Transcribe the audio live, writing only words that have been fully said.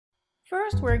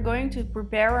First, we're going to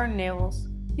prepare our nails.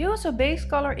 Use a base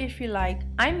color if you like.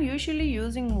 I'm usually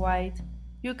using white.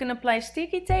 You can apply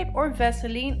sticky tape or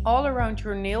Vaseline all around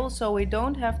your nail so we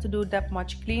don't have to do that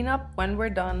much cleanup when we're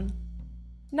done.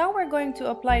 Now we're going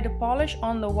to apply the polish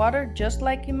on the water just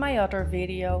like in my other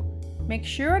video. Make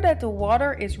sure that the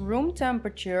water is room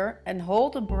temperature and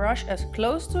hold the brush as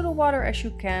close to the water as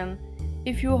you can.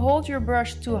 If you hold your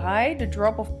brush too high, the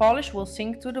drop of polish will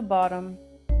sink to the bottom.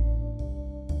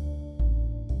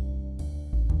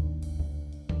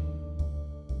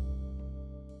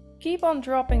 Keep on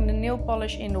dropping the nail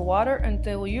polish in the water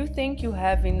until you think you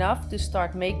have enough to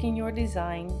start making your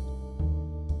design.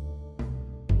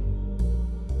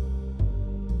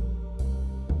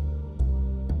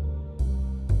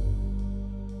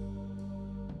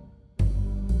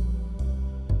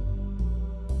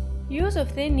 Use a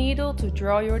thin needle to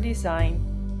draw your design.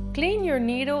 Clean your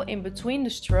needle in between the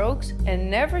strokes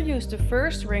and never use the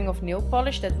first ring of nail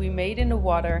polish that we made in the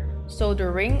water, so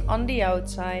the ring on the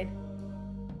outside.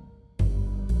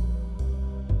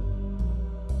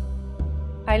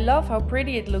 I love how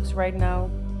pretty it looks right now.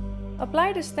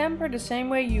 Apply the stamper the same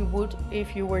way you would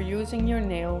if you were using your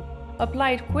nail.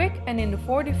 Apply it quick and in the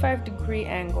 45-degree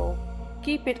angle.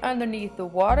 Keep it underneath the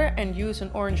water and use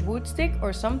an orange wood stick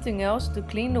or something else to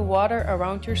clean the water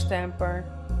around your stamper.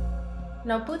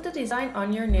 Now put the design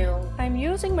on your nail. I'm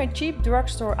using my cheap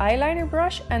drugstore eyeliner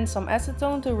brush and some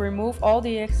acetone to remove all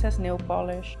the excess nail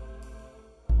polish.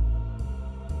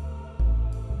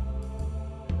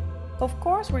 Of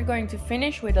course, we're going to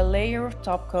finish with a layer of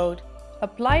top coat.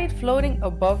 Apply it floating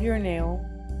above your nail.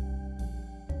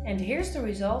 And here's the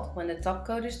result when the top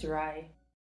coat is dry.